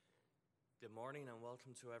Good morning and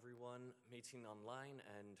welcome to everyone meeting online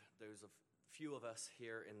and those few of us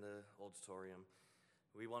here in the auditorium.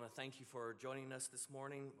 We want to thank you for joining us this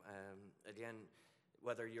morning. Again,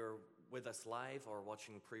 whether you're with us live or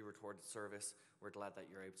watching pre-recorded service, we're glad that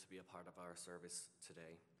you're able to be a part of our service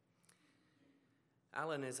today.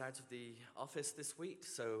 Alan is out of the office this week,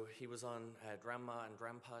 so he was on Grandma and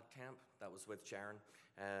Grandpa camp. That was with Sharon.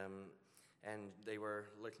 And they were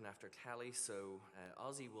looking after Callie, so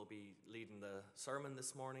Ozzy will be leading the sermon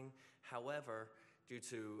this morning. However, due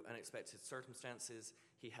to unexpected circumstances,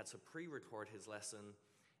 he had to pre-record his lesson,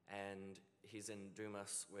 and he's in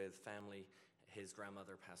Dumas with family. His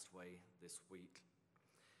grandmother passed away this week.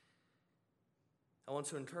 I want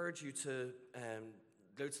to encourage you to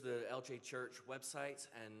go to the LJ Church website,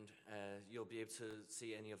 and you'll be able to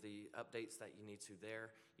see any of the updates that you need to there.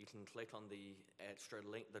 You can click on the extra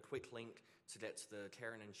link, the quick link, to get to the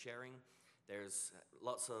caring and sharing. There's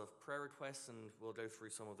lots of prayer requests, and we'll go through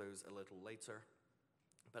some of those a little later.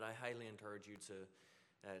 But I highly encourage you to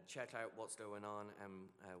check out what's going on and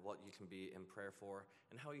what you can be in prayer for,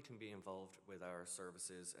 and how you can be involved with our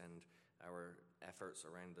services and our efforts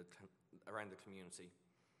around the community.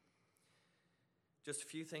 Just a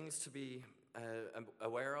few things to be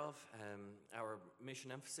aware of. Our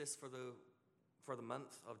mission emphasis for the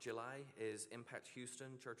month of July is Impact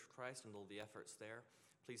Houston Church of Christ and all the efforts there.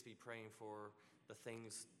 Please be praying for the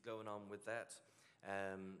things going on with that.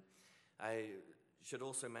 I should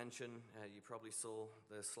also mention, you probably saw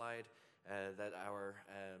the slide, that our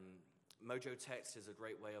Mojo text is a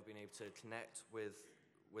great way of being able to connect with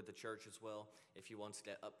the church as well. If you want to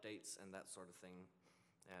get updates and that sort of thing,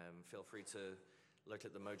 feel free to look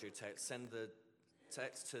at the Mojo text. Send the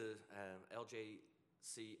text to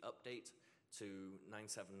LJC update to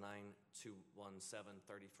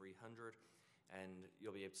 979-217-3300, and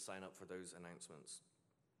you'll be able to sign up for those announcements.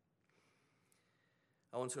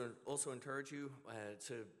 I want to also encourage you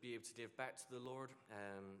to be able to give back to the Lord.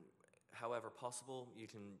 However possible, you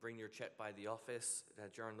can bring your check by the office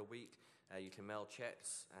during the week. You can mail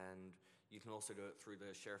checks, and you can also do it through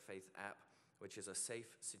the Share Faith app, which is a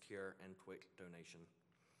safe, secure, and quick donation.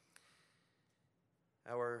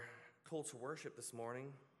 Our call to worship this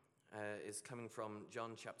morning is coming from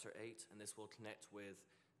John chapter 8, and this will connect with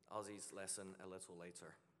Ozzy's lesson a little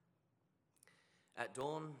later. At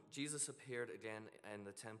dawn, Jesus appeared again in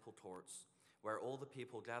the temple courts, where all the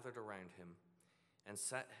people gathered around him, and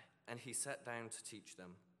he sat down to teach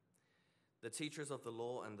them. The teachers of the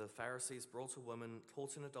law and the Pharisees brought a woman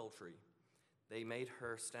caught in adultery. They made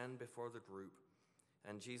her stand before the group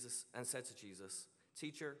and said to Jesus,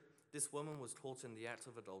 "Teacher, this woman was caught in the act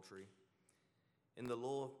of adultery. In the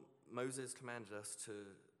law, Moses commanded us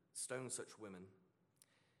to stone such women.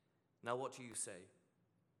 Now what do you say?"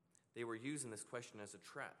 They were using this question as a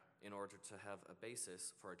trap in order to have a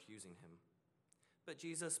basis for accusing him. But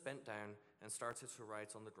Jesus bent down and started to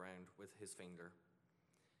write on the ground with his finger.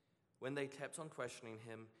 When they kept on questioning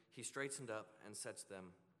him, he straightened up and said to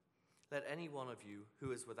them, "Let any one of you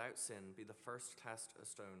who is without sin be the first to cast a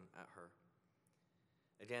stone at her."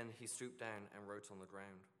 Again, he stooped down and wrote on the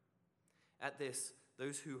ground. At this,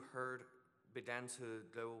 those who heard began to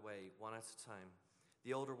go away one at a time,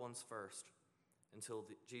 the older ones first, until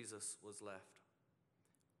Jesus was left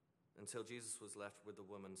with the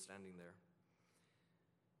woman standing there.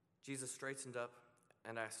 Jesus straightened up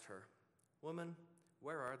and asked her, "Woman,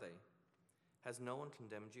 where are they? Has no one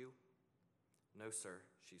condemned you?" "No, sir,"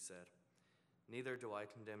 she said. "Neither do I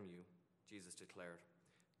condemn you," Jesus declared.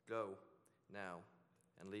 "Go now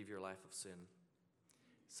and leave your life of sin."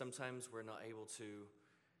 Sometimes we're not able to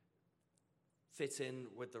fit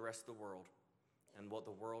in with the rest of the world and what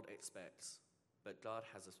the world expects, but God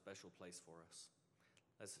has a special place for us.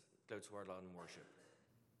 Let's go to our Lord in worship.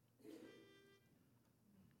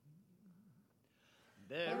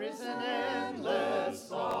 There is an endless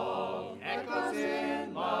song echoes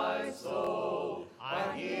in my soul.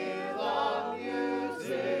 I hear the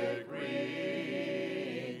music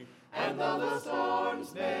ring, and though the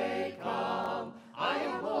storms may come, I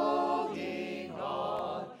am holding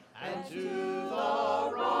on, and to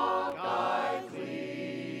the rock I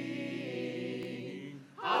cling.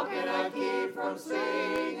 How can I keep from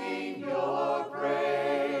singing your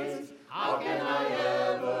praise? How can I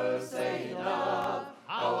ever say enough?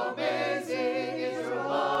 How amazing is your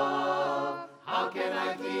love. How can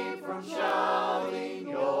I keep from shouting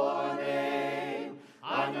your name?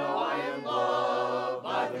 I know I am loved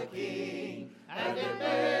by the King, and it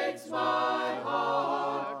makes my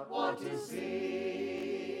heart want to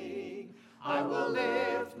sing. I will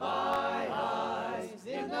lift my eyes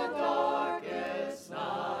in the darkest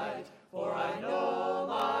night, for I know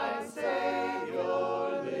my Savior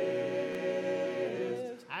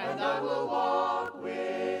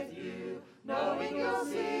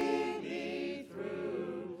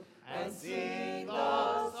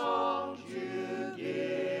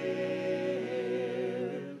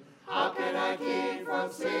I keep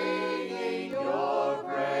from singing your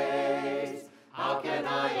praise? How can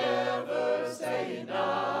I ever say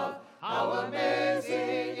enough? How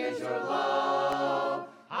amazing is your love?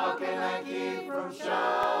 How can I keep from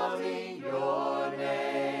shouting your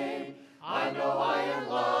name? I know I am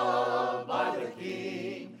loved by the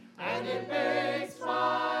King, and it makes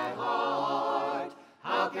my heart.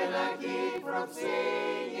 How can I keep from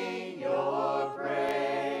singing your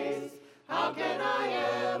praise? How can I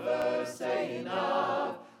ever say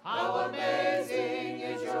enough? How amazing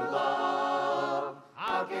is your love?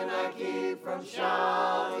 How can I keep from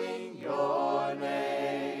shouting your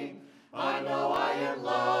name? I know I am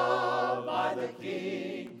loved by the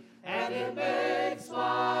King, and it makes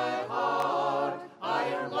my heart. I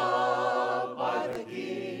am loved by the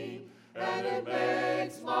King, and it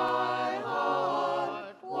makes my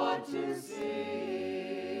heart want to sing.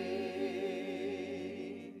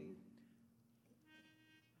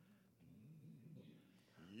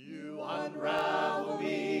 You unravel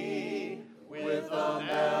me with a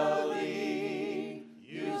melody.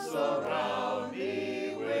 You surround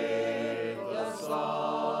me with a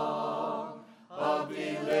song of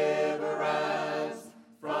deliverance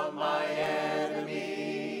from my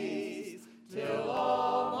enemies, till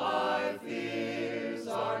all my fears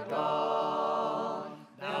are gone.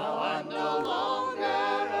 Now I'm no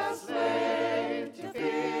longer a slave to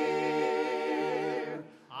fear.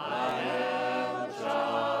 I am a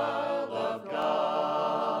child of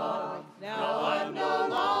God. Now I'm no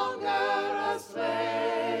longer a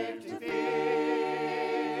slave to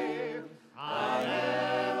fear. I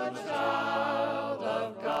am a child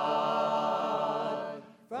of God.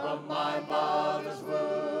 From my mother's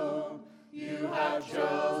womb, you have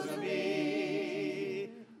chosen me.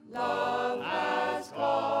 Love has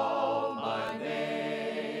called my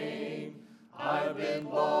name. I've been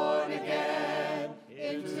born again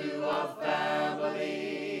into a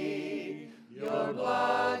family. Your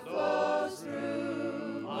blood flows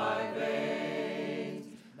through my veins.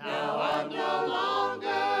 Now I'm no longer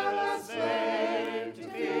a slave to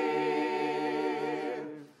fear.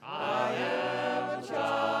 I am a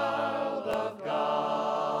child of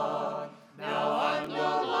God. Now I'm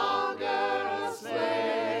no longer a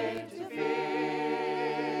slave to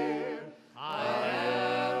fear. I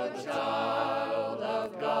am a child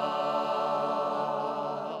of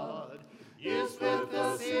God. You split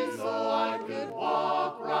the sea so I could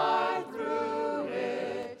walk right through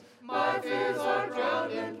it. My fears are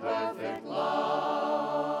drowned in perfect love.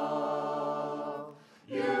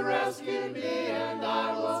 You rescued me, and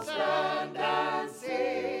I will stand and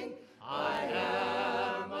sing. I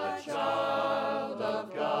am a child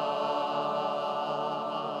of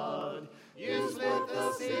God. You split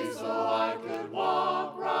the sea so I could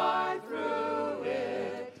walk right through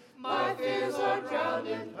it. My fears are drowned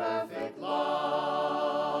in perfect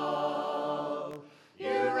love.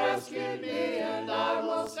 You rescued me, and I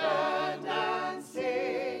will stand and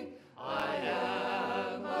sing. I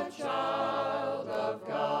am a child of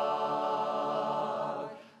God.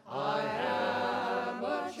 I am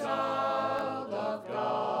a child of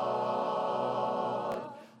God.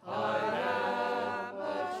 I am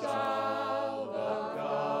a child of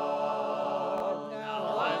God.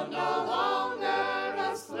 Now I'm no longer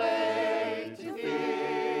a slave to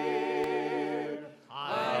fear.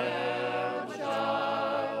 I am a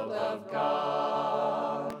child of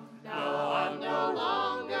God. Now I'm no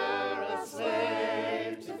longer a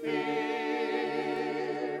slave to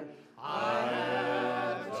fear. I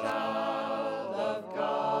am a child of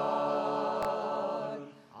God.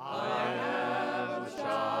 I am a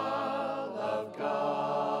child of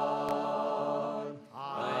God.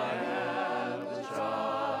 I am a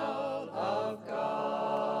child of God.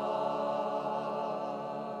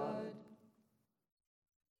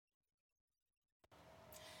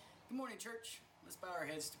 Good morning, church. Let's bow our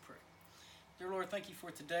heads to pray. Dear Lord, thank you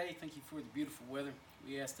for today. Thank you for the beautiful weather.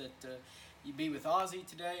 We ask that you be with Ozzy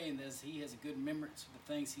today, and as he has a good remembrance of the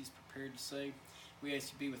things he's prepared to say. We ask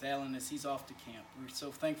you to be with Alan as he's off to camp. We're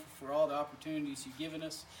so thankful for all the opportunities you've given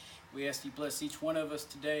us. We ask you bless each one of us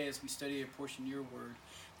today as we study a portion of your word.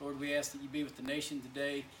 Lord, we ask that you be with the nation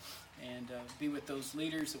today and be with those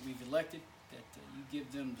leaders that we've elected, that you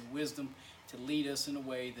give them the wisdom to lead us in a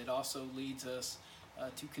way that also leads us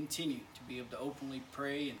to continue to be able to openly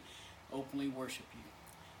pray and openly worship you.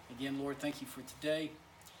 Again, Lord, thank you for today.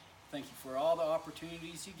 Thank you for all the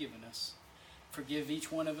opportunities you've given us. Forgive each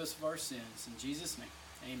one of us of our sins. In Jesus' name,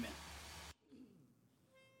 amen.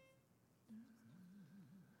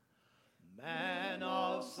 Man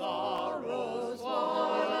of sorrows,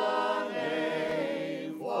 what a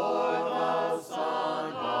name for the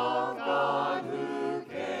Son of God who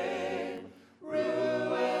came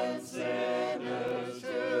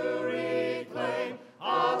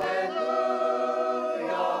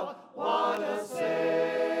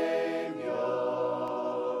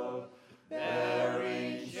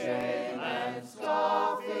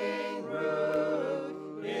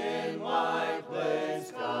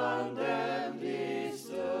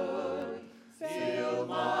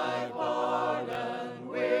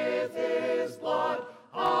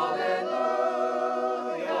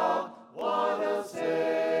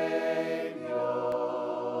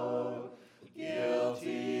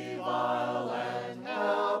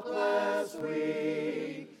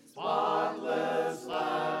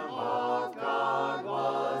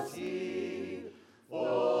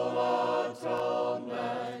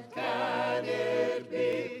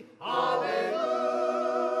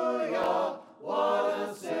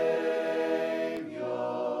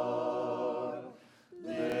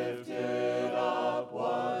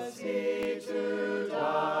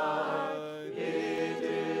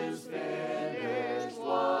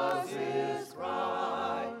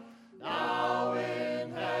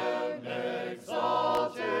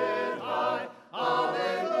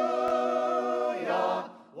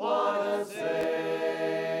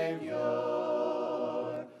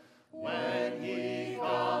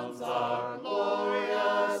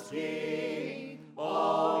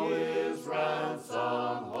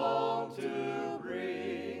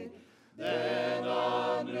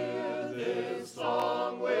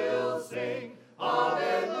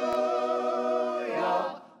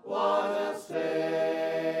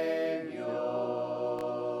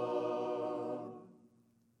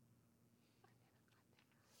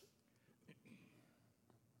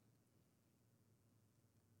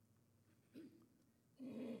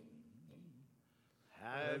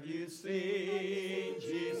Have you seen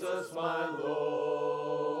Jesus, my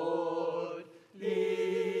Lord?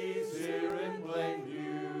 He's here in plain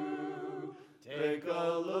view. Take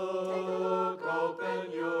a look,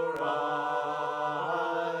 open your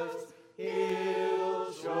eyes.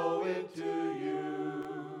 He'll show it to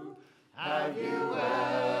you. Have you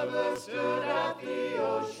ever stood at the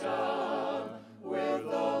ocean with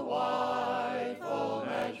the white foam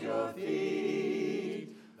at your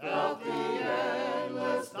feet? Felt the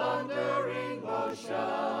endless thundering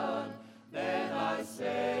motion? Then I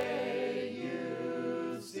say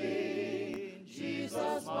you've seen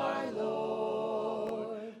Jesus, my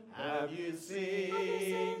Lord. Have you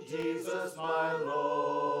seen Jesus, my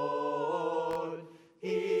Lord?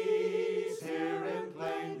 He's here in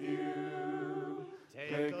plain view.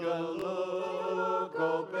 Take a look,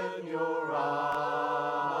 open your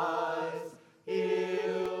eyes.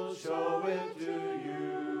 He'll show it to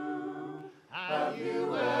you. Have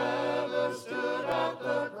you ever stood at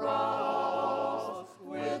the cross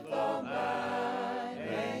with the man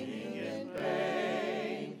hanging in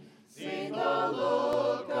pain? Seen the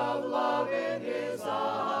look of love in his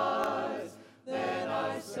eyes? Then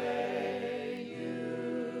I say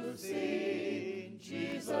you've seen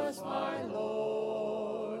Jesus, my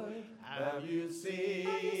Lord. Have you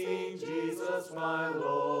seen Jesus, my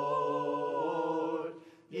Lord?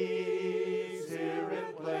 He's here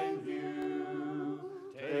in plain view.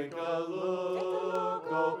 Take a look,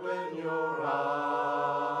 open your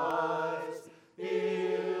eyes.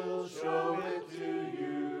 He'll show it to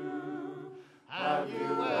you. Have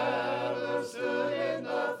you ever stood in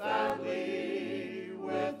the family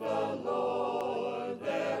with the Lord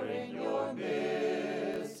there in your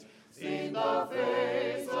midst? Seen the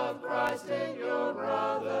face of Christ in your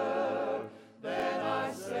brother? Then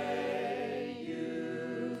I say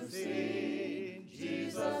you've seen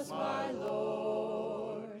Jesus, my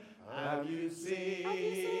Lord. Have you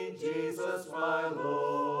seen Jesus, my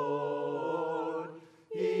Lord?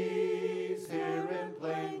 He's here in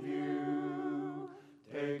plain view.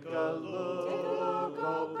 Take a look,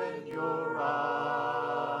 open your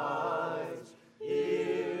eyes.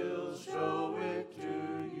 He'll show it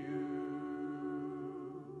to you.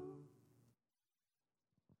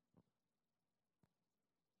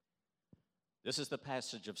 This is the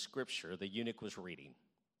passage of Scripture the eunuch was reading.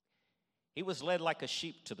 He was led like a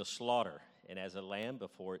sheep to the slaughter, and as a lamb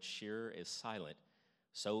before its shearer is silent,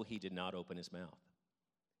 so he did not open his mouth.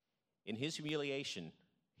 In his humiliation,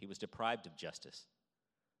 he was deprived of justice.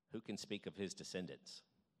 Who can speak of his descendants?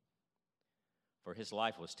 For his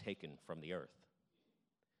life was taken from the earth.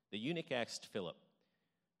 The eunuch asked Philip,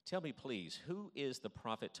 "Tell me, please, who is the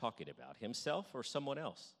prophet talking about, himself or someone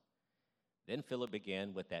else?" Then Philip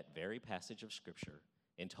began with that very passage of Scripture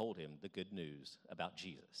and told him the good news about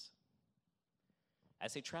Jesus.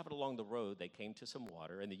 As they traveled along the road, they came to some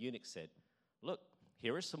water, and the eunuch said, "Look,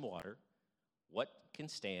 here is some water. What can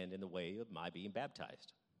stand in the way of my being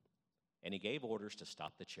baptized?" And he gave orders to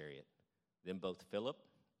stop the chariot. Then both Philip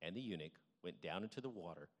and the eunuch went down into the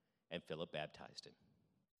water, and Philip baptized him.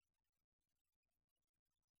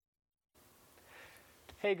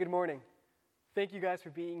 Hey, good morning. Thank you guys for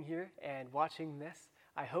being here and watching this.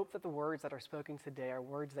 I hope that the words that are spoken today are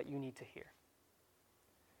words that you need to hear.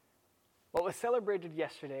 What was celebrated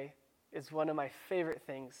yesterday is one of my favorite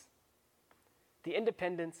things, the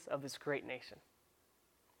independence of this great nation.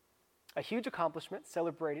 A huge accomplishment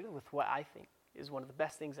celebrated with what I think is one of the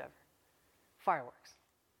best things ever, fireworks.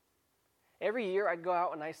 Every year I go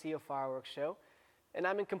out and I see a fireworks show, and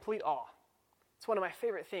I'm in complete awe. It's one of my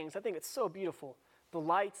favorite things. I think it's so beautiful. The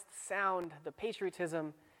lights, the sound, the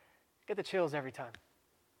patriotism, get the chills every time.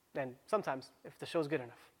 And sometimes, if the show's good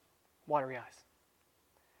enough, watery eyes.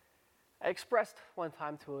 I expressed one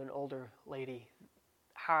time to an older lady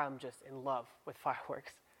how I'm just in love with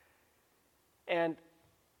fireworks. And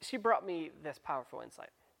she brought me this powerful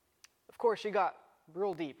insight. Of course, she got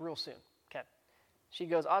real deep real soon. Okay. She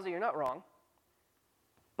goes, "Ozzy, you're not wrong,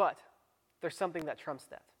 but there's something that trumps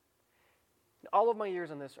that. In all of my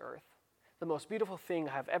years on this earth, the most beautiful thing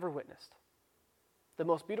I have ever witnessed, the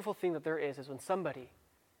most beautiful thing that there is when somebody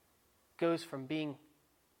goes from being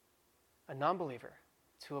a non-believer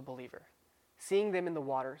to a believer, seeing them in the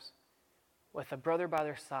waters with a brother by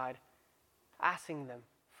their side, asking them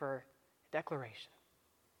for a declaration,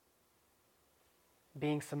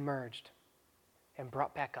 being submerged and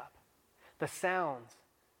brought back up, the sounds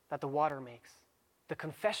that the water makes, the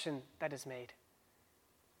confession that is made.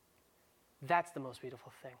 That's the most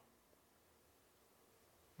beautiful thing.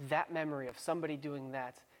 That memory of somebody doing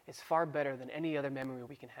that is far better than any other memory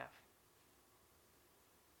we can have.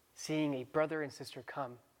 Seeing a brother and sister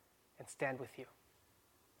come and stand with you.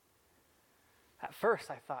 At first,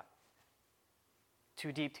 I thought,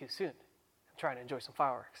 too deep, too soon. I'm trying to enjoy some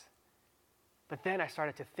fireworks. But then I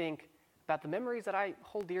started to think about the memories that I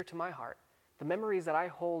hold dear to my heart, the memories that I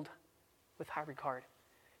hold with high regard.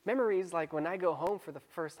 Memories like when I go home for the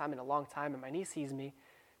first time in a long time and my niece sees me,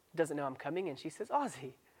 doesn't know I'm coming, and she says,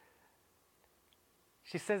 Ozzy.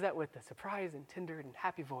 She says that with a surprised and tender and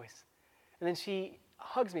happy voice. And then she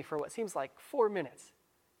hugs me for what seems like 4 minutes.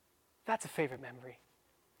 That's a favorite memory.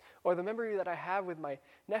 Or the memory that I have with my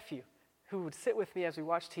nephew, who would sit with me as we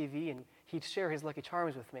watched TV, and he'd share his Lucky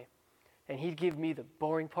Charms with me. And he'd give me the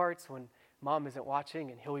boring parts when mom isn't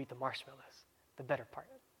watching, and he'll eat the marshmallows, the better part.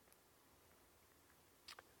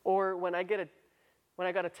 Or when I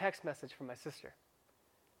got a text message from my sister,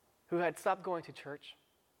 who had stopped going to church,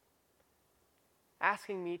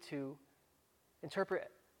 asking me to interpret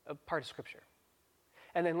a part of Scripture.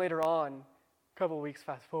 And then later on, a couple of weeks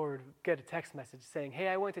fast forward, get a text message saying, hey,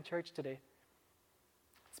 I went to church today.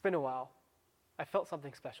 It's been a while. I felt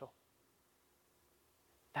something special.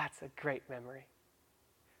 That's a great memory.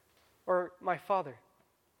 Or my father,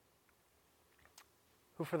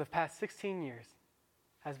 who for the past 16 years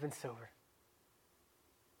has been sober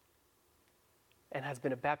and has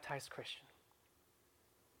been a baptized Christian.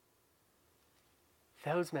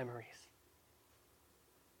 Those memories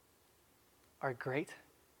are great.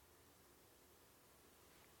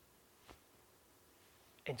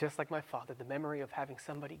 And just like my father, the memory of having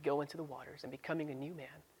somebody go into the waters and becoming a new man,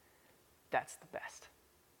 that's the best.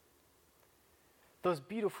 Those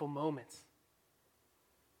beautiful moments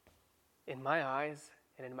in my eyes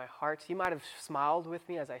and in my heart, you might have smiled with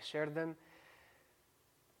me as I shared them.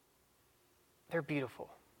 They're beautiful.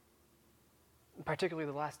 Particularly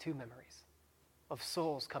the last two memories of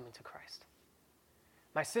souls coming to Christ.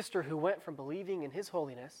 My sister, who went from believing in his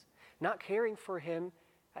holiness, not caring for him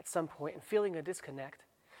at some point and feeling a disconnect,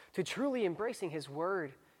 to truly embracing his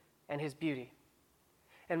word and his beauty.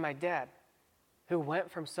 And my dad, who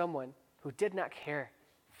went from someone who did not care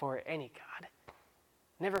for any God,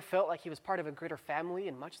 never felt like he was part of a greater family,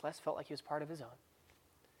 and much less felt like he was part of his own,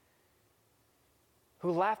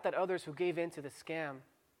 who laughed at others who gave in to the scam,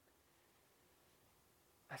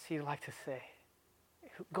 as he'd like to say,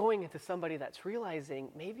 going into somebody that's realizing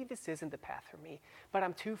maybe this isn't the path for me, but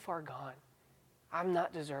I'm too far gone. I'm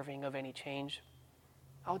not deserving of any change.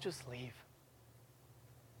 I'll just leave.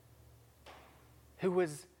 Who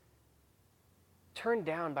was turned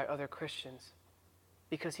down by other Christians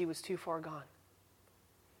because he was too far gone.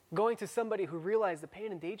 Going to somebody who realized the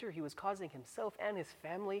pain and danger he was causing himself and his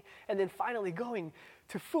family, and then finally going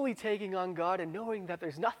to fully taking on God and knowing that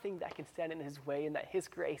there's nothing that can stand in his way and that his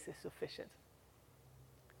grace is sufficient.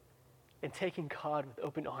 And taking God with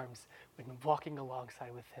open arms when walking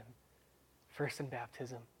alongside with him, first in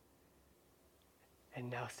baptism,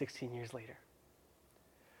 and now 16 years later.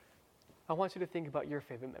 I want you to think about your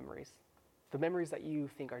favorite memories, the memories that you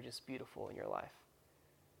think are just beautiful in your life.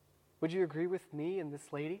 Would you agree with me and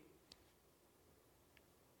this lady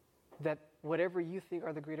that whatever you think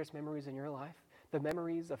are the greatest memories in your life, the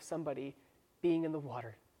memories of somebody being in the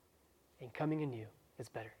water and coming in you is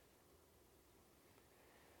better?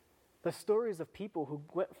 The stories of people who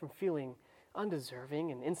went from feeling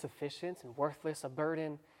undeserving and insufficient and worthless, a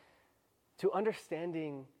burden, to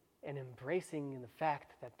understanding and embracing in the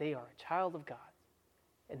fact that they are a child of God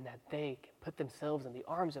and that they can put themselves in the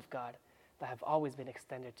arms of God that have always been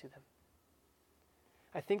extended to them.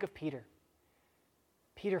 I think of Peter.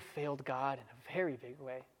 Peter failed God in a very big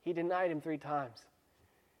way. He denied him 3 times.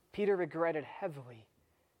 Peter regretted heavily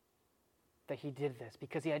that he did this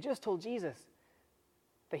because he had just told Jesus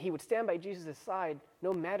that he would stand by Jesus' side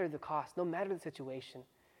no matter the cost, no matter the situation.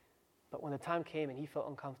 But when the time came and he felt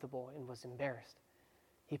uncomfortable and was embarrassed,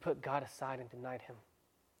 he put God aside and denied him.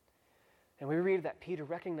 And we read that Peter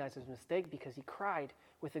recognized his mistake because he cried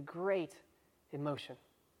with a great emotion.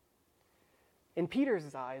 In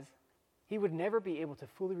Peter's eyes, he would never be able to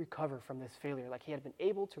fully recover from this failure like he had been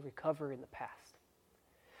able to recover in the past.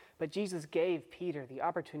 But Jesus gave Peter the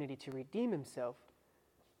opportunity to redeem himself,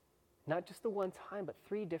 not just the one time, but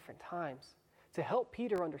 3 different times, to help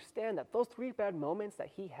Peter understand that those 3 bad moments that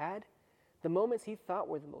he had, the moments he thought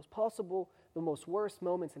were the most possible, the most worst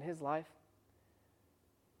moments in his life,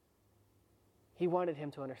 he wanted him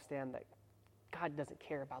to understand that God doesn't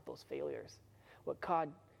care about those failures. What God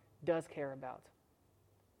does care about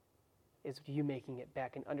is you making it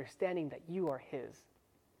back and understanding that you are his,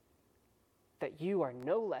 that you are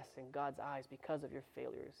no less in God's eyes because of your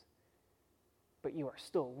failures, but you are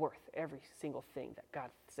still worth every single thing that God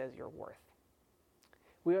says you're worth.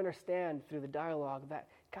 We understand through the dialogue that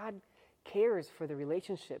God cares for the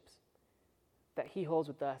relationships that he holds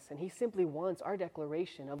with us, and he simply wants our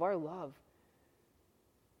declaration of our love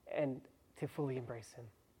and to fully embrace him.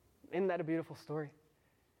 Isn't that a beautiful story?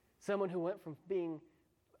 Someone who went from being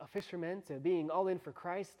a fisherman to being all in for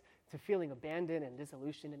Christ to feeling abandoned and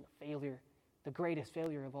disillusioned and a failure, the greatest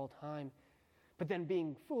failure of all time, but then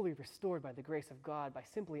being fully restored by the grace of God by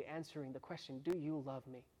simply answering the question, do you love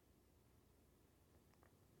me?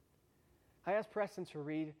 I asked Preston to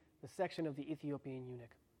read the section of the Ethiopian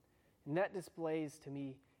eunuch, and that displays to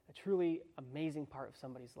me a truly amazing part of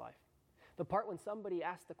somebody's life. The part when somebody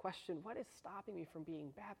asks the question, what is stopping me from being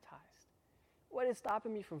baptized? What is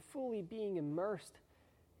stopping me from fully being immersed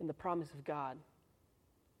in the promise of God?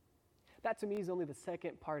 That to me is only the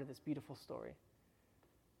second part of this beautiful story.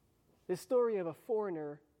 This story of a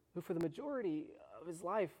foreigner who for the majority of his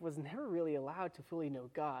life was never really allowed to fully know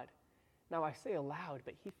God. Now I say allowed,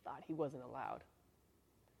 but he thought he wasn't allowed.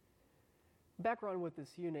 Background with this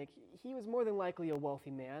eunuch, he was more than likely a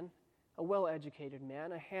wealthy man, a well-educated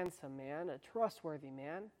man, a handsome man, a trustworthy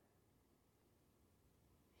man.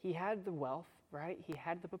 He had the wealth, right? He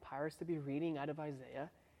had the papyrus to be reading out of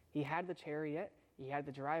Isaiah. He had the chariot. He had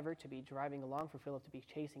the driver to be driving along for Philip to be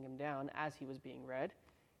chasing him down as he was being read.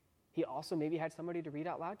 He also maybe had somebody to read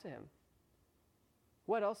out loud to him.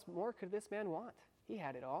 What else more could this man want? He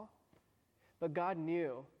had it all. But God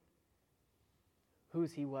knew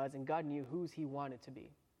whose he was, and God knew whose he wanted to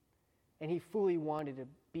be. And he fully wanted to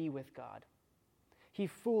be with God. He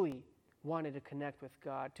fully wanted to connect with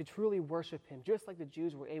God, to truly worship him, just like the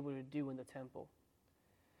Jews were able to do in the temple.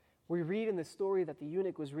 We read in the story that the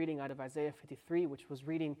eunuch was reading out of Isaiah 53, which was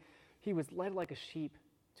reading, he was led like a sheep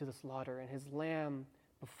to the slaughter, and his lamb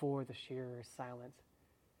before the shearer is silent.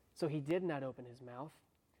 So he did not open his mouth.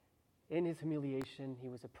 In his humiliation, he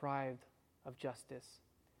was deprived of justice.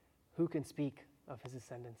 Who can speak of his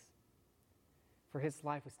descendants? For his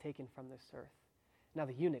life was taken from this earth. Now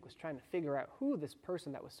the eunuch was trying to figure out who this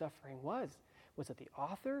person that was suffering was. Was it the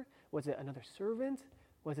author? Was it another servant?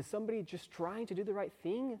 Was it somebody just trying to do the right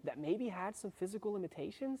thing that maybe had some physical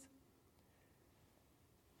limitations?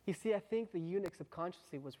 You see, I think the eunuch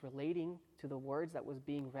subconsciously was relating to the words that was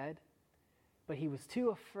being read, but he was too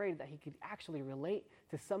afraid that he could actually relate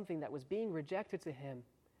to something that was being rejected to him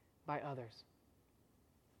by others.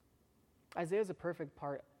 Isaiah is a perfect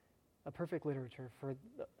literature for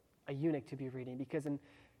a eunuch to be reading, because in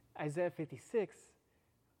Isaiah 56,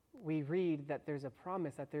 we read that there's a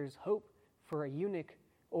promise that there's hope for a eunuch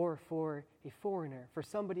or for a foreigner, for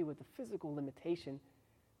somebody with a physical limitation,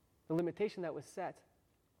 the limitation that was set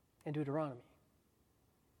in Deuteronomy.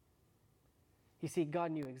 You see,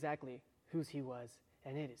 God knew exactly whose he was,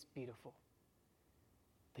 and it is beautiful.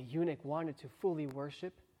 The eunuch wanted to fully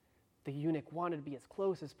worship. The eunuch wanted to be as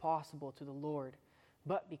close as possible to the Lord.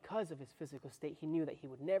 But because of his physical state, he knew that he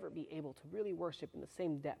would never be able to really worship in the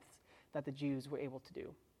same depths that the Jews were able to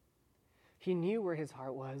do. He knew where his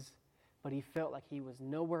heart was, but he felt like he was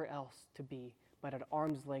nowhere else to be but at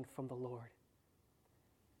arm's length from the Lord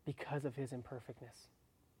because of his imperfectness.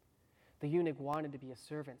 The eunuch wanted to be a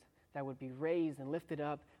servant that would be raised and lifted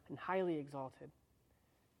up and highly exalted,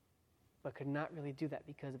 but could not really do that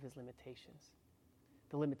because of his limitations,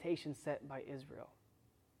 the limitations set by Israel.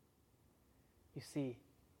 You see,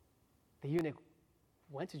 the eunuch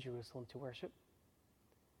went to Jerusalem to worship,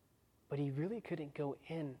 but he really couldn't go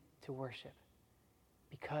in to worship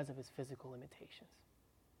because of his physical limitations.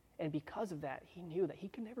 And because of that, he knew that he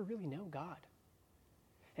could never really know God.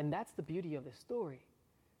 And that's the beauty of this story,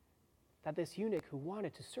 that this eunuch who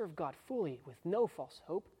wanted to serve God fully with no false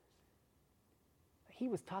hope, he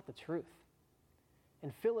was taught the truth.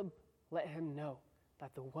 And Philip let him know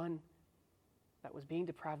that the one that was being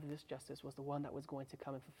deprived of this justice was the one that was going to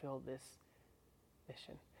come and fulfill this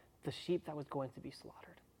mission, the sheep that was going to be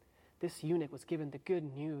slaughtered. This eunuch was given the good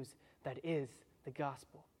news that is the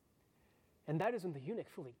gospel. And that is when the eunuch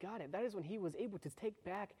fully got it. That is when he was able to take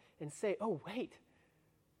back and say, oh, wait,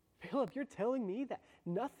 Philip, you're telling me that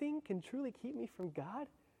nothing can truly keep me from God?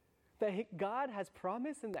 That God has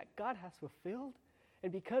promised and that God has fulfilled?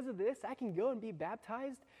 And because of this, I can go and be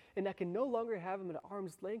baptized, and I can no longer have him at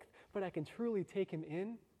arm's length, but I can truly take him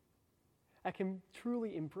in. I can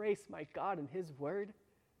truly embrace my God and his word.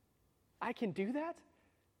 I can do that.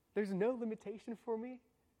 There's no limitation for me.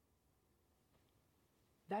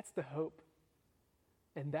 That's the hope,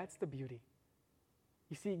 and that's the beauty.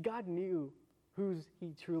 You see, God knew whose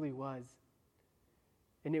he truly was,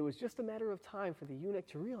 and it was just a matter of time for the eunuch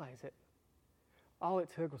to realize it. All it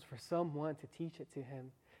took was for someone to teach it to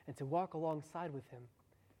him and to walk alongside with him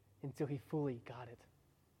until he fully got it.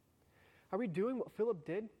 Are we doing what Philip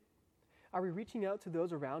did? Are we reaching out to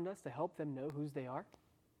those around us to help them know whose they are?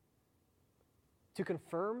 to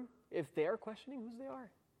confirm if they are questioning whose they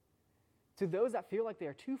are. To those that feel like they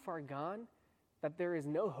are too far gone, that there is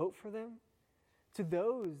no hope for them. To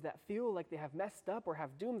those that feel like they have messed up or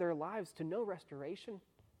have doomed their lives to no restoration.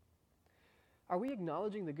 Are we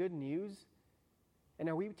acknowledging the good news? And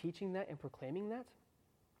are we teaching that and proclaiming that?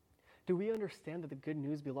 Do we understand that the good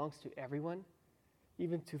news belongs to everyone,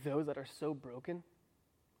 even to those that are so broken?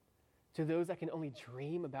 To those that can only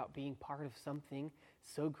dream about being part of something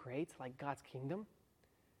so great like God's kingdom,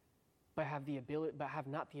 but have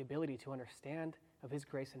not the ability to understand of his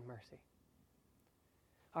grace and mercy?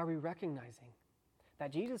 Are we recognizing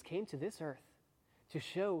that Jesus came to this earth to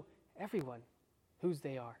show everyone whose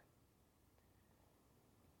they are?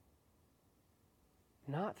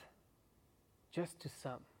 Not just to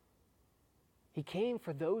some. He came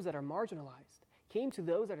for those that are marginalized, came to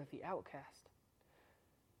those that are the outcast,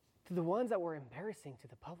 to the ones that were embarrassing to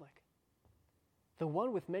the public, the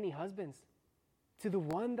one with many husbands, to the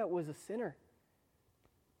one that was a sinner,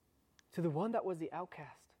 to the one that was the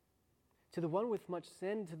outcast, to the one with much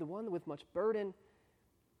sin, to the one with much burden,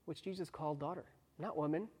 which Jesus called daughter. Not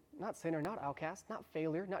woman, not sinner, not outcast, not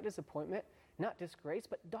failure, not disappointment, not disgrace,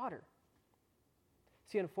 but daughter.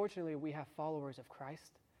 See, unfortunately, we have followers of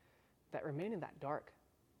Christ that remain in that dark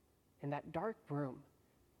room,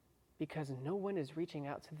 because no one is reaching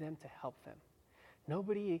out to them to help them.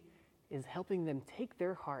 Nobody is helping them take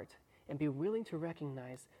their heart and be willing to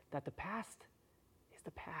recognize that the past is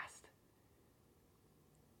the past.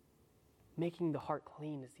 Making the heart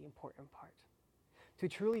clean is the important part. To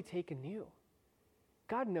truly take anew.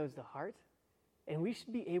 God knows the heart, and we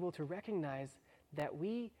should be able to recognize that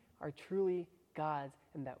we are truly God's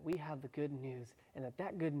and that we have the good news and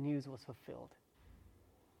that good news was fulfilled.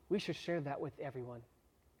 We should share that with everyone.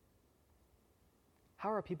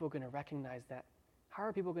 How are people going to recognize that? How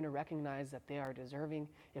are people going to recognize that they are deserving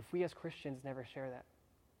if we as Christians never share that?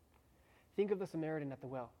 Think of the Samaritan at the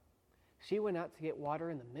well. She went out to get water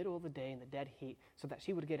in the middle of the day in the dead heat so that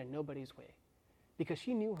she would get in nobody's way, because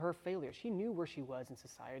she knew her failure. She knew where she was in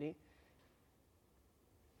society.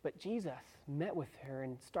 But Jesus met with her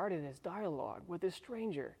and started this dialogue with this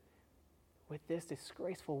stranger, with this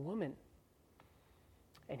disgraceful woman.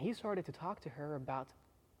 And he started to talk to her about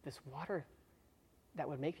this water that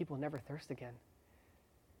would make people never thirst again.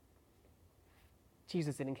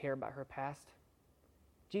 Jesus didn't care about her past.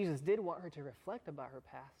 Jesus did want her to reflect about her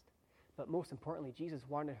past. But most importantly, Jesus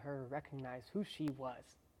wanted her to recognize who she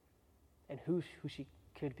was and who she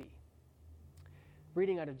could be.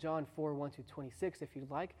 Reading out of John 4:1-26, if you'd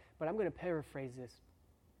like, but I'm going to paraphrase this.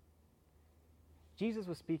 Jesus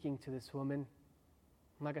was speaking to this woman.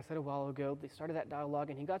 Like I said a while ago, they started that dialogue,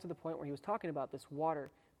 and he got to the point where he was talking about this water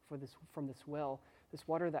from this well, this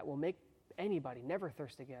water that will make anybody never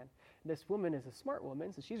thirst again. This woman is a smart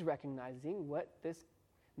woman, so she's recognizing what this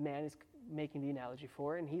man is making the analogy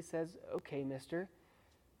for, and he says, okay, mister,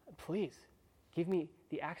 please, give me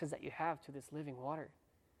the access that you have to this living water.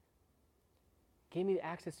 Give me the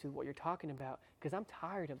access to what you're talking about, because I'm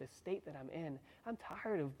tired of the state that I'm in. I'm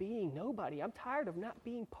tired of being nobody. I'm tired of not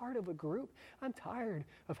being part of a group. I'm tired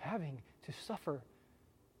of having to suffer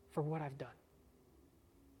for what I've done.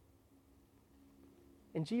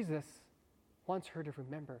 And Jesus wants her to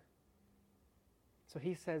remember. So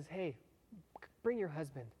he says, hey, bring your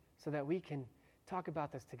husband so that we can talk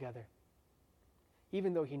about this together.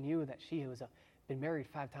 Even though he knew that she was been married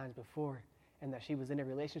 5 times before and that she was in a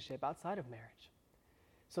relationship outside of marriage.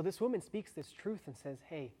 So this woman speaks this truth and says,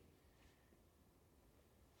 hey,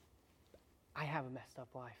 I have a messed up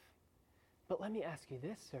life. But let me ask you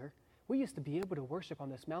this, sir. We used to be able to worship on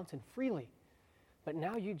this mountain freely. But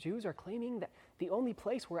now you Jews are claiming that the only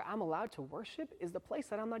place where I'm allowed to worship is the place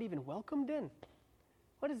that I'm not even welcomed in.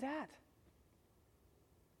 What is that?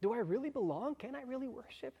 Do I really belong? Can I really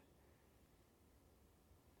worship?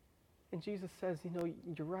 And Jesus says,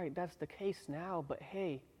 you're right, that's the case now, but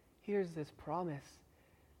hey, here's this promise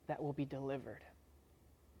that will be delivered.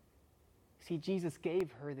 See, Jesus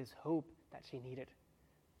gave her this hope that she needed.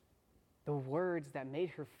 The words that made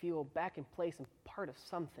her feel back in place and part of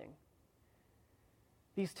something.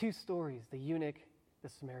 These 2 stories, the eunuch, the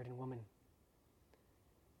Samaritan woman.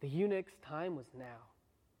 The eunuch's time was now.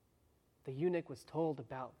 The eunuch was told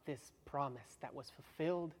about this promise that was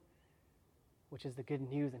fulfilled, which is the good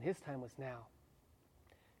news, and his time was now.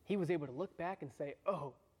 He was able to look back and say,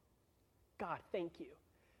 oh, God, thank you.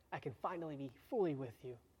 I can finally be fully with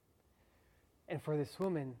you. And for this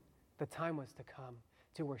woman, the time was to come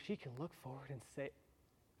to where she can look forward and say,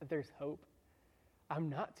 there's hope. I'm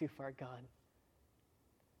not too far gone.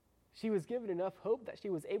 She was given enough hope that she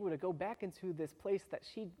was able to go back into this place that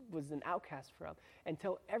she was an outcast from and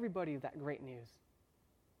tell everybody that great news.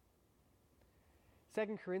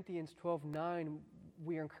 2 Corinthians 12:9,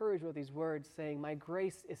 we are encouraged with these words saying, "My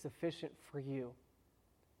grace is sufficient for you,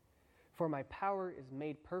 for my power is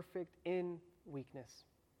made perfect in weakness."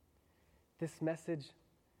 This message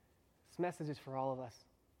is for all of us.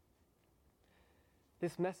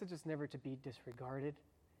 This message is never to be disregarded.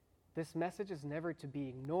 This message is never to be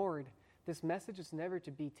ignored. This message is never to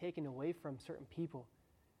be taken away from certain people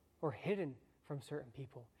or hidden from certain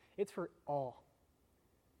people. It's for all.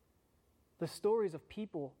 The stories of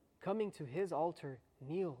people coming to his altar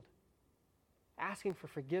kneeled, asking for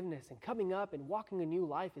forgiveness and coming up and walking a new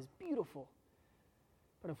life is beautiful.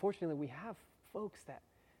 But unfortunately, we have folks that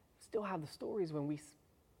still have the stories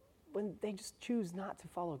when they just choose not to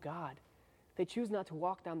follow God. They choose not to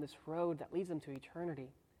walk down this road that leads them to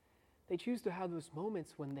eternity. They choose to have those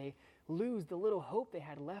moments when they lose the little hope they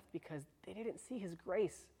had left because they didn't see his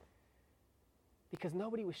grace, because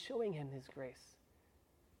nobody was showing him his grace.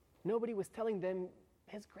 Nobody was telling them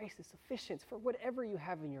his grace is sufficient for whatever you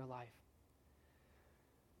have in your life.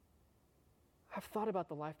 I've thought about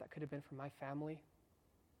the life that could have been for my family,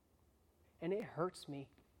 and it hurts me.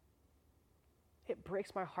 It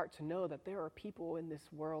breaks my heart to know that there are people in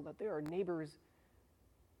this world, that there are neighbors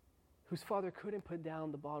whose father couldn't put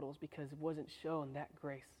down the bottles because it wasn't shown that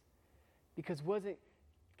grace, because wasn't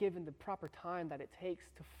given the proper time that it takes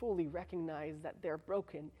to fully recognize that they're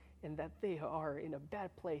broken and that they are in a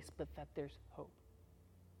bad place, but that there's hope.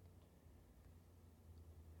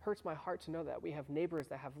 Hurts my heart to know that we have neighbors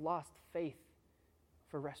that have lost faith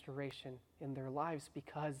for restoration in their lives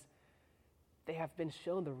because they have been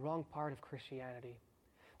shown the wrong part of Christianity.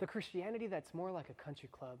 The Christianity that's more like a country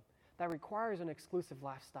club, that requires an exclusive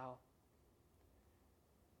lifestyle.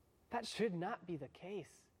 That should not be the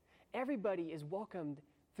case. Everybody is welcomed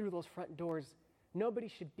through those front doors. Nobody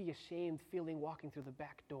should be ashamed feeling walking through the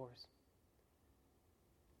back doors.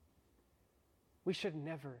 We should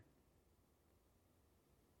never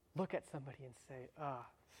look at somebody and say,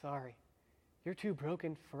 sorry, you're too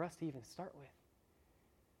broken for us to even start with.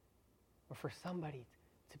 Or for somebody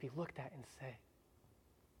to be looked at and say,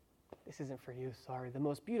 this isn't for you, sorry. The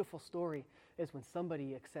most beautiful story is when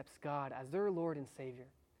somebody accepts God as their Lord and Savior,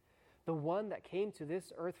 the one that came to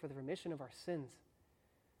this earth for the remission of our sins.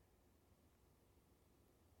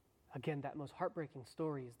 Again, that most heartbreaking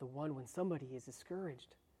story is the one when somebody is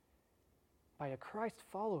discouraged by a Christ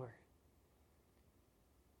follower.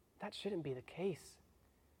 That shouldn't be the case.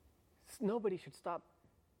 Nobody should stop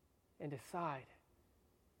and decide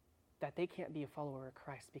that they can't be a follower of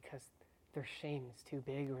Christ because their shame is too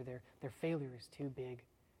big or their failure is too big.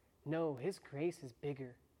 No, his grace is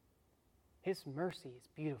bigger. His mercy is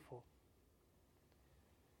beautiful.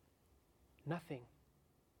 Nothing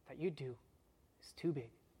that you do is too big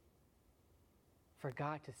for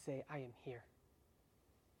God to say, I am here.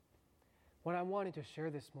 What I wanted to share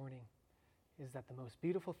this morning is that the most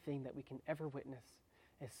beautiful thing that we can ever witness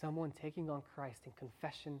is someone taking on Christ in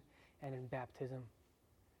confession and in baptism.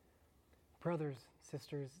 Brothers,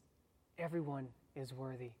 sisters, everyone is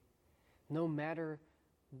worthy, no matter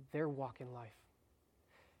their walk in life.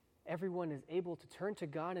 Everyone is able to turn to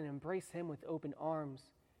God and embrace him with open arms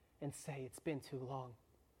and say, it's been too long.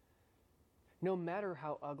 No matter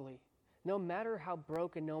how ugly, no matter how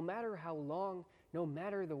broken, no matter how long, no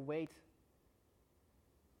matter the wait,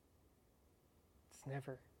 it's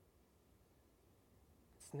never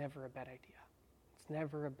a bad idea. It's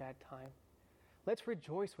never a bad time. Let's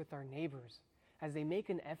rejoice with our neighbors as they make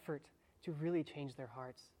an effort to really change their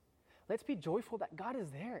hearts. Let's be joyful that God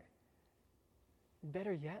is there.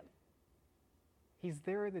 Better yet, he's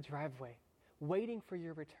there in the driveway, waiting for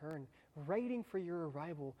your return, waiting for your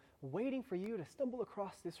arrival, waiting for you to stumble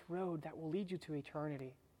across this road that will lead you to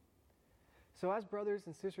eternity. So as brothers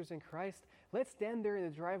and sisters in Christ, let's stand there in the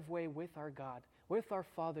driveway with our God, with our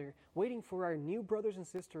Father, waiting for our new brothers and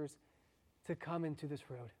sisters to come into this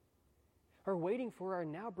road. Or waiting for our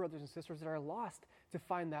now brothers and sisters that are lost to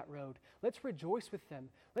find that road. Let's rejoice with them.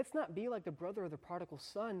 Let's not be like the brother of the prodigal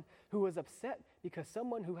son who was upset because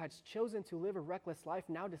someone who had chosen to live a reckless life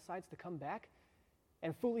now decides to come back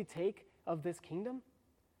and fully take of this kingdom.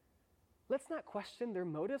 Let's not question their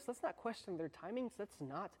motives. Let's not question their timings. Let's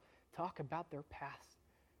not talk about their past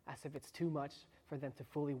as if it's too much for them to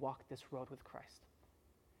fully walk this road with Christ.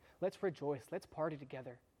 Let's rejoice. Let's party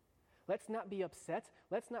together. Let's not be upset.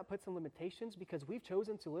 Let's not put some limitations because we've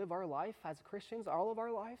chosen to live our life as Christians all of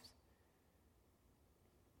our lives.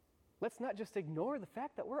 Let's not just ignore the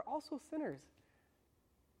fact that we're also sinners.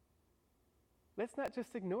 Let's not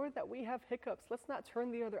just ignore that we have hiccups. Let's not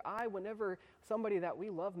turn the other eye whenever somebody that we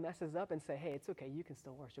love messes up and say, hey, it's okay, you can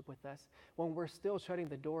still worship with us, when we're still shutting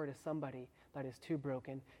the door to somebody that is too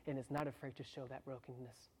broken and is not afraid to show that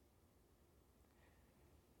brokenness.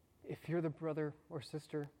 If you're the brother or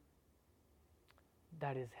sister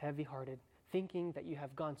that is heavy-hearted, thinking that you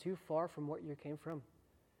have gone too far from where you came from,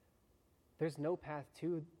 there's no path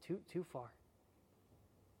too far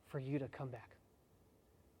for you to come back.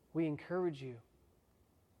 We encourage you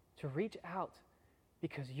to reach out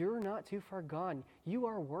because you're not too far gone. You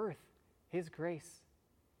are worth His grace.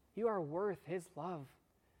 You are worth His love.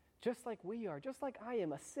 Just like we are, just like I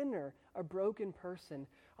am a sinner, a broken person,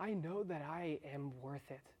 I know that I am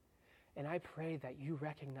worth it. And I pray that you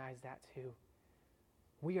recognize that too.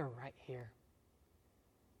 We are right here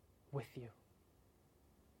with you,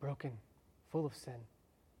 broken, full of sin,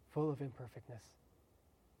 full of imperfectness,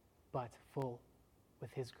 but full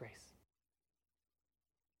with His grace.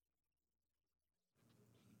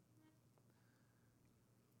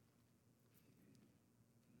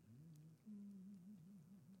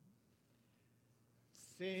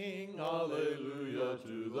 Sing hallelujah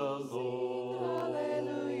to the Lord.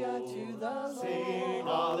 Hallelujah to the Lord. Sing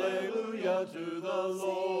hallelujah to the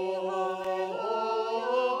Lord.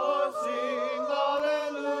 Sing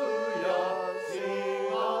hallelujah. Sing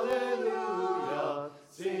hallelujah.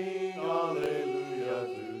 Sing hallelujah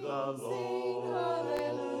to the Lord.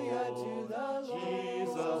 Hallelujah to the Lord.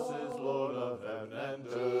 Jesus is Lord of heaven and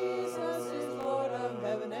earth. Jesus is Lord of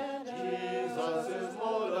heaven and earth. Jesus is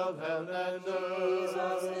Lord of heaven and earth.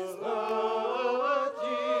 Jesus is Lord.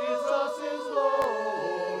 Jesus is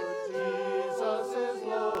Lord. Jesus is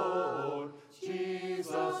Lord. Jesus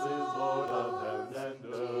is Lord of heaven and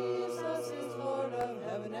earth. Jesus is Lord of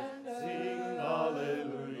heaven and earth. Sing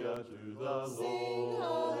hallelujah to the Lord. Sing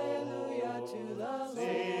hallelujah to the Lord.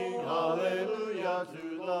 Sing hallelujah to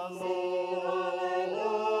the Lord.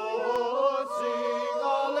 Sing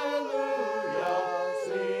hallelujah.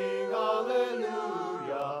 Sing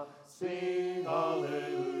hallelujah. Sing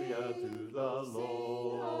hallelujah to the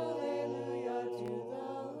Lord. Hallelujah to the Lord.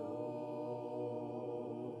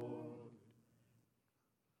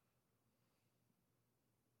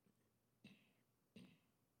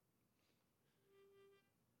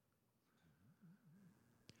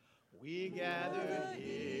 We gather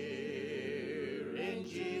here in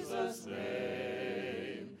Jesus'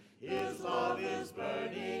 name. His love is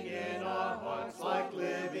burning in our hearts like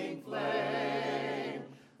living flame.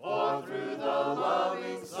 For through the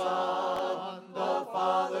loving Son, the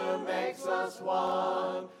Father makes us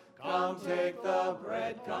one. Come take the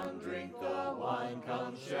bread, come drink the wine,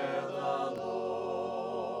 come share the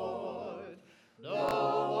Lord.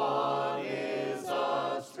 No one is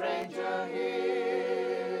a stranger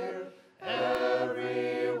here.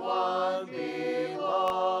 Everyone belongs.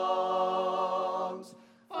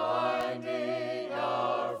 Finding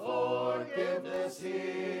our forgiveness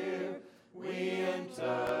here, we in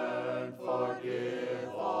turn forgive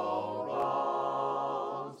all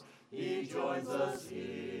wrongs. He joins us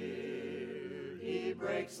here, He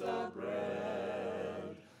breaks the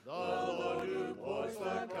bread. The Lord who pours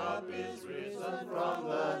the cup is risen from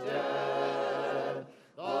the dead.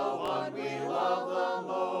 The one we love the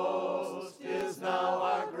most is now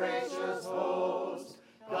our gracious host.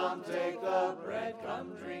 Come take the bread,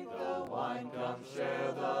 come drink the wine, come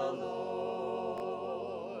share the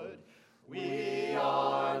Lord. We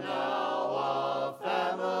are now a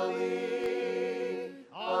family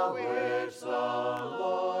of which the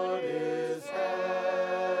Lord is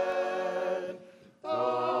head.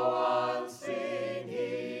 Though unseen,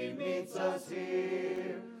 He meets us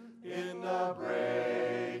here in the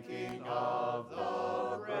breaking of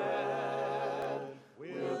the bread.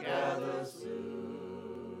 We'll gather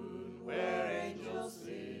soon where angels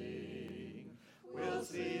sing. We'll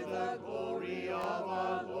see the glory of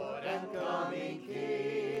our Lord and coming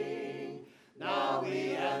King. Now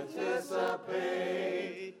we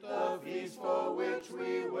anticipate the feast for which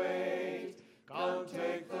we wait. Come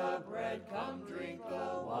take the bread, come drink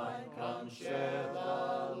the wine, come share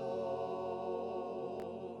the Lord.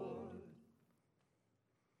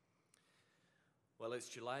 Well, it's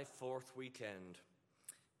July 4th weekend,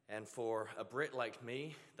 and for a Brit like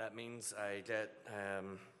me, that means I get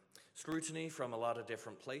scrutiny from a lot of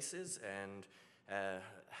different places, and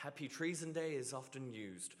Happy Treason Day is often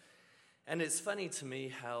used. And it's funny to me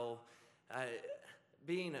how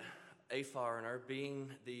being a foreigner,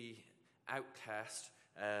 being the outcast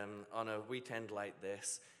on a weekend like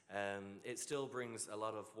this, it still brings a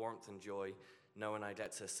lot of warmth and joy knowing I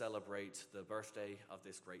get to celebrate the birthday of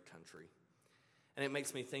this great country. And it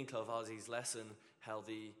makes me think of Ozzy's lesson, how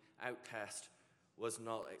the outcast was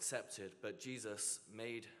not accepted, but Jesus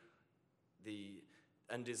made the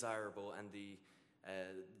undesirable and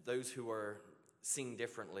those who were seen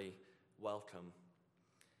differently welcome.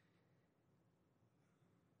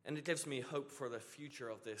 And it gives me hope for the future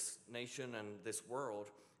of this nation and this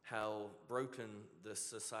world, how broken this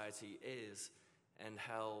society is, and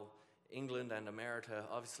how England and America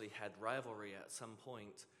obviously had rivalry at some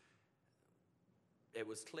point. It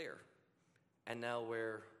was clear. And now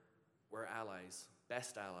we're allies,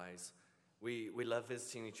 best allies. We love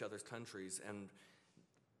visiting each other's countries, and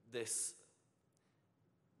this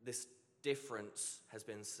difference has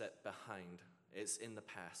been set behind. It's in the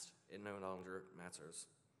past. It no longer matters.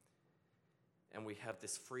 And we have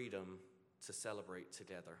this freedom to celebrate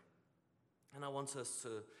together. And I want us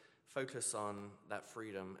to focus on that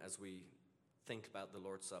freedom as we think about the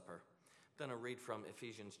Lord's Supper. I'm going to read from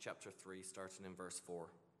Ephesians chapter 3, starting in verse 4.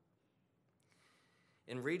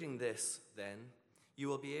 In reading this, then, you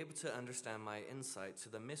will be able to understand my insight to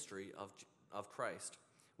the mystery of Christ,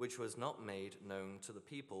 which was not made known to the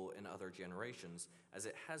people in other generations, as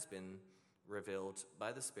it has been revealed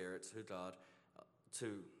by the Spirit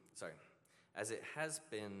as it has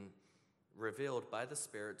been revealed by the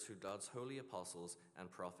Spirit to God's holy apostles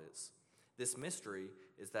and prophets. This mystery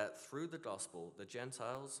is that through the gospel, the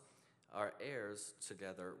Gentiles are heirs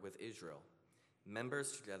together with Israel,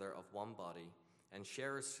 members together of one body, and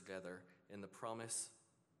sharers together in the promise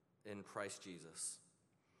in Christ Jesus.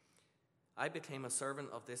 I became a servant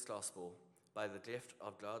of this gospel by the gift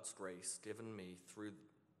of God's grace given me through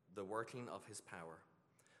the working of his power.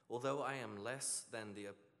 Although I am less than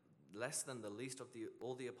the least of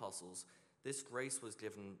all the apostles, this grace was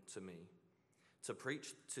given to me, to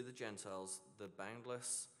preach to the Gentiles the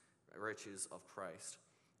boundless riches of Christ,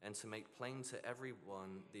 and to make plain to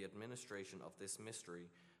everyone the administration of this mystery,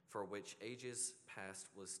 for which ages past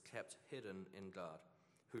was kept hidden in God,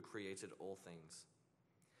 who created all things.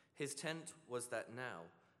 His intent was that now,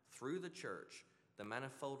 through the church, the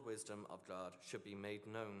manifold wisdom of God should be made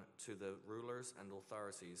known to the rulers and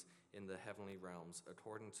authorities in the heavenly realms,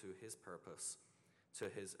 according to his purpose, to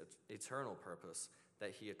his eternal purpose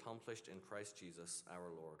that he accomplished in Christ Jesus our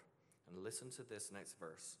Lord. And listen to this next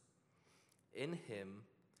verse. In him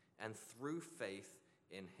and through faith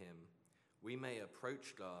in him, we may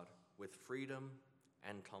approach God with freedom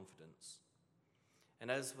and confidence. And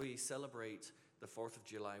as we celebrate the 4th of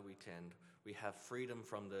July weekend, we have freedom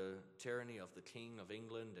from the tyranny of the King of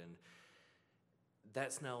England, and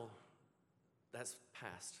that's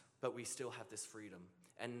past, but we still have this freedom.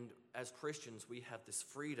 And as Christians, we have this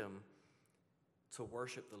freedom to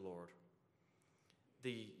worship the Lord.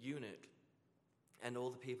 The eunuch and all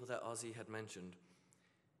the people that Ozzy had mentioned,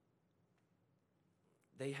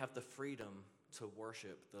 they have the freedom to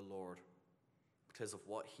worship the Lord because of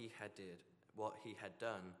what he had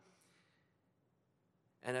done.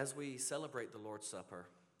 And as we celebrate the Lord's Supper,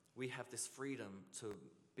 we have this freedom to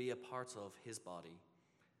be a part of his body,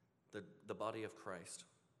 the body of Christ.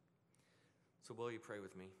 So will you pray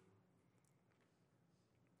with me?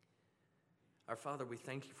 Our Father, we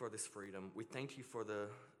thank you for this freedom. We thank you for the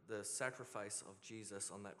sacrifice of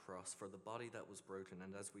Jesus on that cross, for the body that was broken.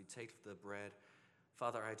 And as we take the bread,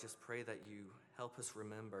 Father, I just pray that you help us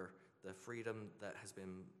remember the freedom that has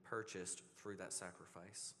been purchased through that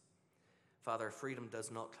sacrifice. Father, freedom does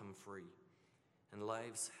not come free, and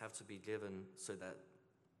lives have to be given so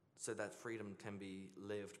that freedom can be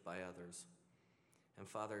lived by others. And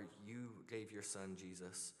Father, you gave your Son,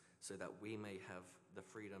 Jesus, so that we may have the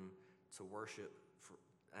freedom to worship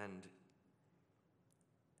and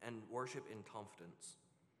worship in confidence.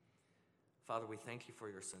 Father, we thank you for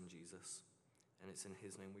your Son, Jesus, and it's in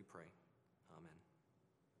his name we pray. Amen.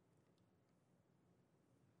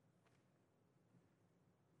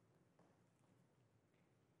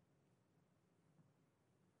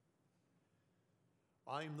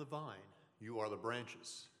 I am the vine, you are the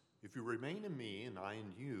branches. If you remain in me and I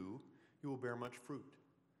in you, you will bear much fruit.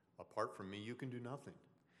 Apart from me, you can do nothing.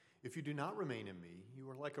 If you do not remain in me, you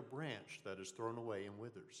are like a branch that is thrown away and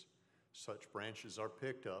withers. Such branches are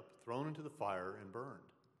picked up, thrown into the fire, and burned.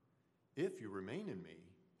 If you remain in me,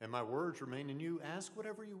 and my words remain in you, ask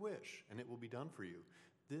whatever you wish, and it will be done for you.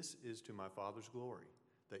 This is to my Father's glory,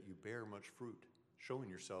 that you bear much fruit, showing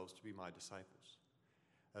yourselves to be my disciples.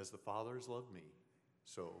 As the Father has loved me,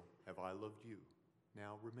 so have I loved you.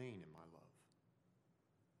 Now remain in my love.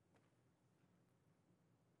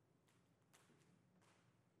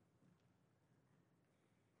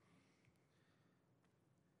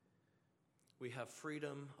 We have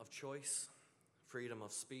freedom of choice, freedom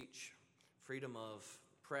of speech, freedom of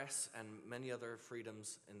press, and many other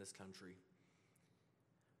freedoms in this country.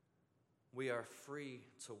 We are free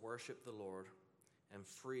to worship the Lord and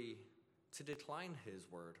free to decline his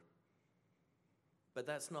word. But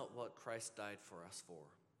that's not what Christ died for us for.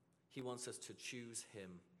 He wants us to choose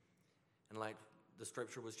him. And like the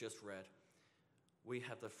scripture was just read, we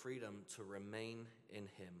have the freedom to remain in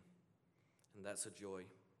him. And that's a joy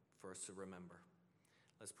for us to remember.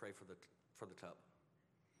 Let's pray for the cup.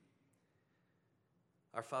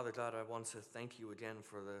 Our Father God, I want to thank you again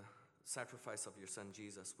for the sacrifice of your Son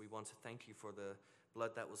Jesus. We want to thank you for the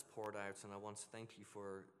blood that was poured out, and I want to thank you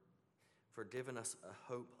for giving us a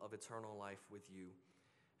hope of eternal life with you.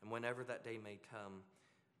 And whenever that day may come,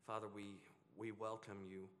 Father, we welcome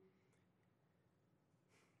you.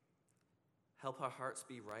 Help our hearts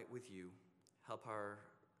be right with you. Help our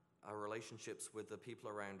relationships with the people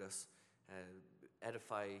around us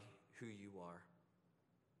edify who you are.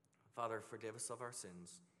 Father, forgive us of our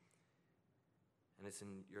sins. And it's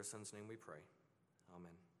in your Son's name we pray.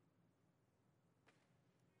 Amen.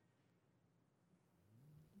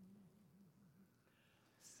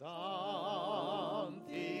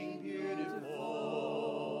 Something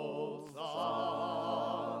beautiful,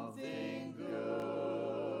 something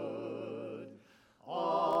good.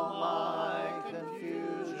 All my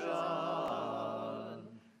confusion,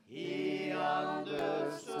 he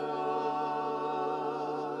understood.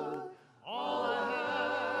 All I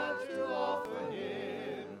had to offer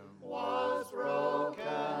him was brokenness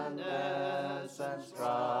and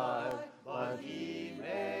strife, but he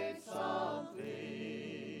made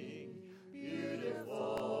something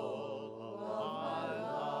beautiful of my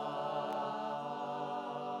life.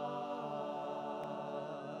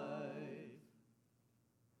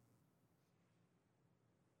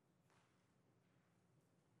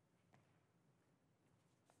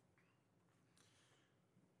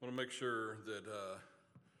 I want to make sure that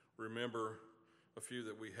remember a few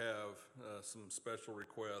that we have, some special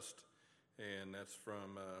requests, and that's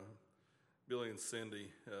from Billy and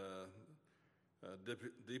Cindy.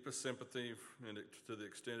 Deepest sympathy to the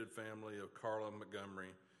extended family of Carla Montgomery,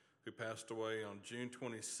 who passed away on June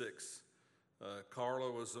 26th.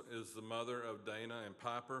 Carla is the mother of Dana and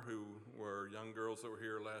Piper, who were young girls that were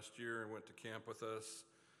here last year and went to camp with us.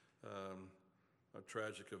 A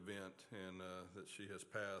tragic event, and that she has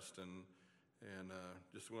passed, and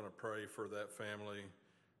just want to pray for that family,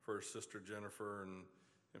 for her sister Jennifer, and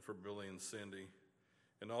for Billy and Cindy,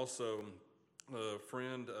 and also a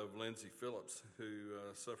friend of Lindsay Phillips, who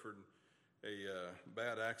suffered a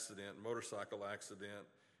bad accident, motorcycle accident,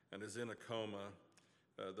 and is in a coma.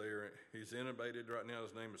 He's intubated right now.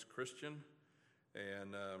 His name is Christian,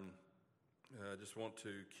 and I just want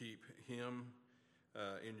to keep him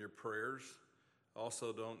in your prayers.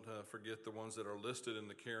 Also, don't forget the ones that are listed in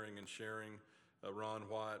the caring and sharing: Ron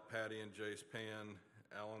White, Patty and Jace Pan,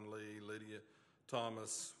 Alan Lee, Lydia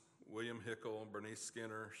Thomas, William Hickle, Bernice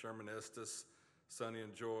Skinner, Sherman Estes, Sonny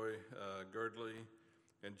and Joy Girdley,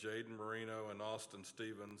 and Jaden Marino and Austin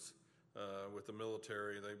Stevens with the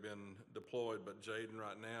military. They've been deployed, but Jaden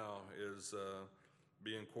right now is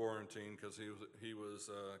being quarantined because he was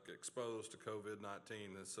exposed to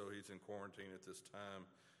COVID-19, and so he's in quarantine at this time.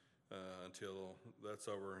 Until that's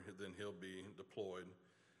over, then he'll be deployed.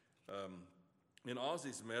 In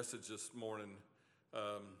Ozzy's message this morning,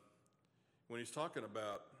 when he's talking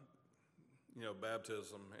about,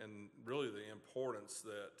 baptism and really the importance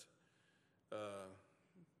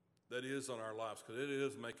that is on our lives, because it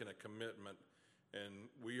is making a commitment, and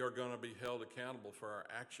we are going to be held accountable for our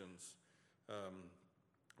actions.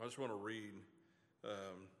 I just want to read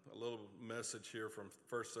a little message here from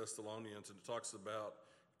 1 Thessalonians, and it talks about,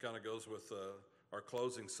 kind of goes with our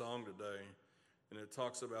closing song today, and it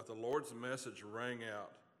talks about the Lord's message rang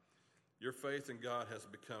out. Your faith in God has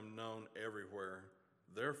become known everywhere.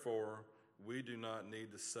 Therefore, we do not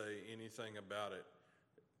need to say anything about it.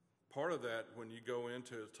 Part of that, when you go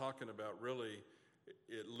into it, talking about really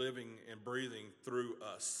it living and breathing through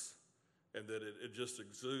us, and that it just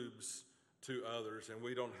exudes to others, and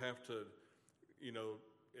we don't have to,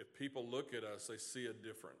 if people look at us, they see a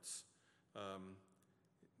difference.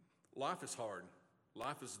 Life is hard.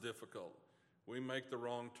 Life is difficult. We make the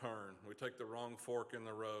wrong turn. We take the wrong fork in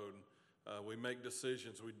the road. We make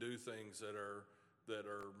decisions. We do things that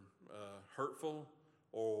are hurtful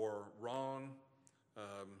or wrong.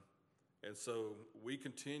 And so we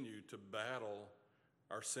continue to battle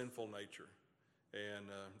our sinful nature. And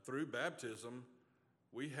through baptism,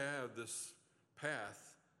 we have this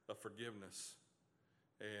path of forgiveness.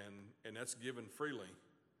 And that's given freely.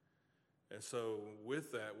 And so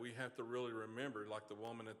with that, we have to really remember, like the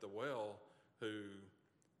woman at the well who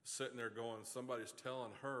sitting there going, somebody's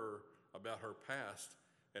telling her about her past.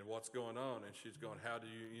 and what's going on. And she's going, how do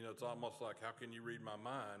you, it's almost like, how can you read my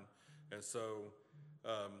mind? And so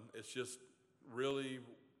it's just really,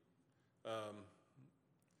 I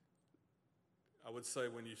would say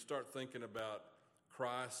when you start thinking about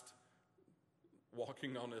Christ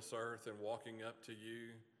walking on this earth and walking up to you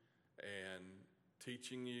and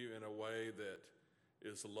teaching you in a way that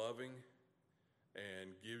is loving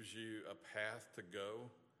and gives you a path to go,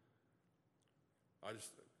 I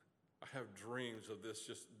have dreams of this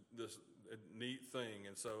neat thing.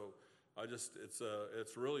 And so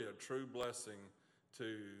it's really a true blessing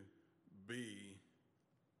to be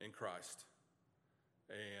in Christ.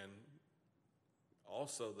 And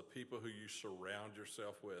also the people who you surround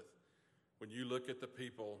yourself with. When you look at the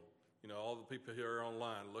people, all the people here are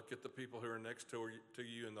online, look at the people who are next to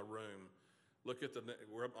you in the room.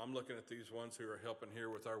 I'm looking at these ones who are helping here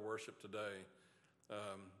with our worship today.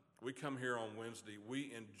 We come here on Wednesday.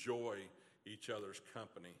 We enjoy each other's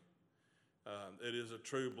company. It is a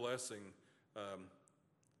true blessing.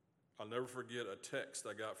 I'll never forget a text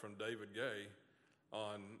I got from David Gay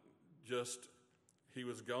on he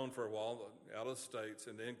was gone for a while out of the States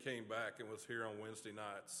and then came back and was here on Wednesday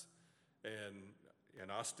nights.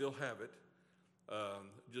 And I still have it.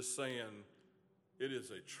 Just saying, it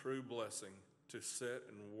is a true blessing to sit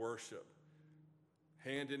and worship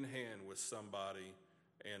hand in hand with somebody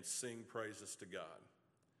and sing praises to God.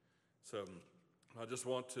 So I just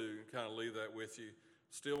want to kind of leave that with you.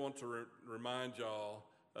 Still want to remind y'all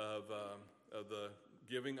of the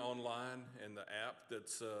giving online and the app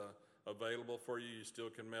that's available for you. You still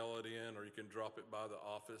can mail it in or you can drop it by the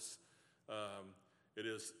office. It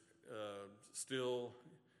is still,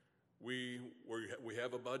 we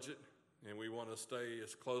have a budget and we want to stay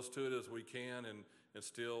as close to it as we can and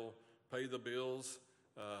still pay the bills.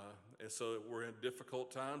 And so we're in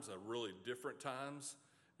difficult times, really different times.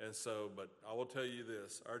 And so, but I will tell you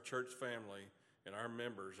this, our church family and our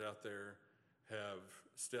members out there have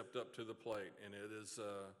stepped up to the plate, and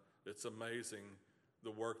it's amazing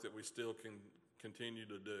the work that we still can continue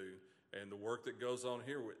to do. And the work that goes on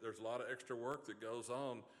here, there's a lot of extra work that goes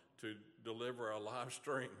on to deliver a live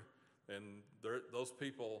stream. And those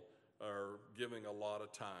people are giving a lot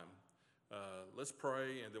of time. Let's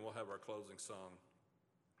pray, and then we'll have our closing song.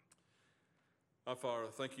 Our Father,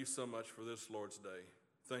 thank you so much for this Lord's Day.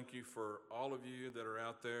 Thank you for all of you that are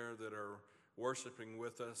out there that are worshiping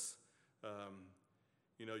with us.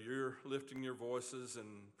 You're lifting your voices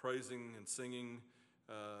and praising and singing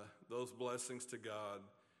those blessings to God.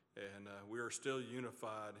 And we are still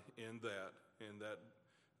unified in that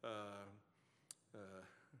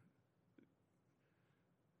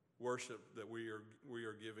worship that we are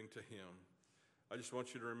giving to Him. I just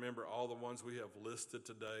want you to remember all the ones we have listed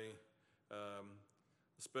today. A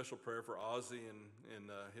special prayer for Ozzy and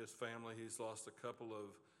his family. He's lost a couple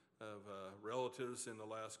of relatives in the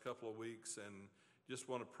last couple of weeks, and just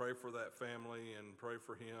want to pray for that family and pray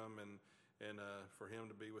for him and for him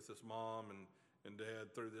to be with his mom and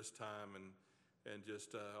dad through this time, and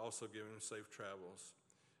just also give him safe travels.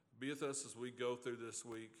 Be with us as we go through this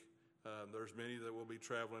week. There's many that will be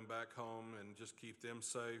traveling back home, and just keep them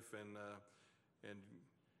safe and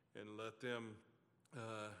let them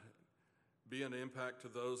be an impact to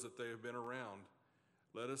those that they have been around.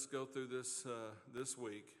 Let us go through this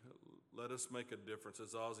week. Let us make a difference, as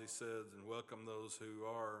Ozzy said, and welcome those who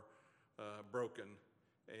are broken.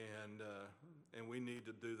 And we need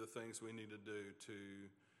to do the things we need to do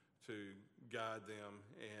to guide them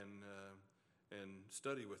and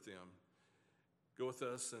study with them. Go with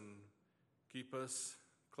us and keep us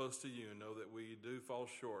close to you, and know that we do fall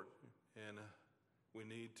short, and we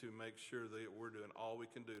need to make sure that we're doing all we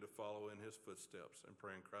can do to follow in His footsteps. And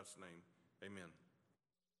pray in Christ's name. Amen.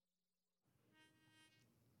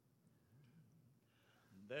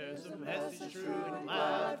 There's a message true and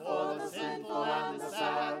glad for the sinful and the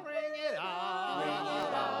sad. Bring it out. Bring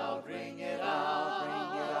it out. Bring it out.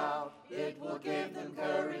 Bring it out. It will give them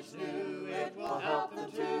courage new. It will help them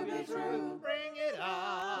to be true. Bring it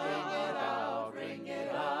out. Bring it out. Bring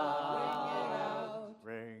it out.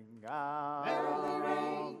 Bring out Merrily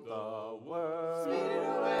ring the word, speed it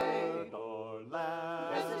away. nor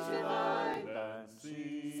land Message divine. and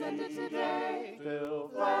sea. Send it today.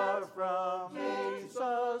 Still far from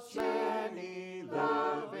Jesus' name.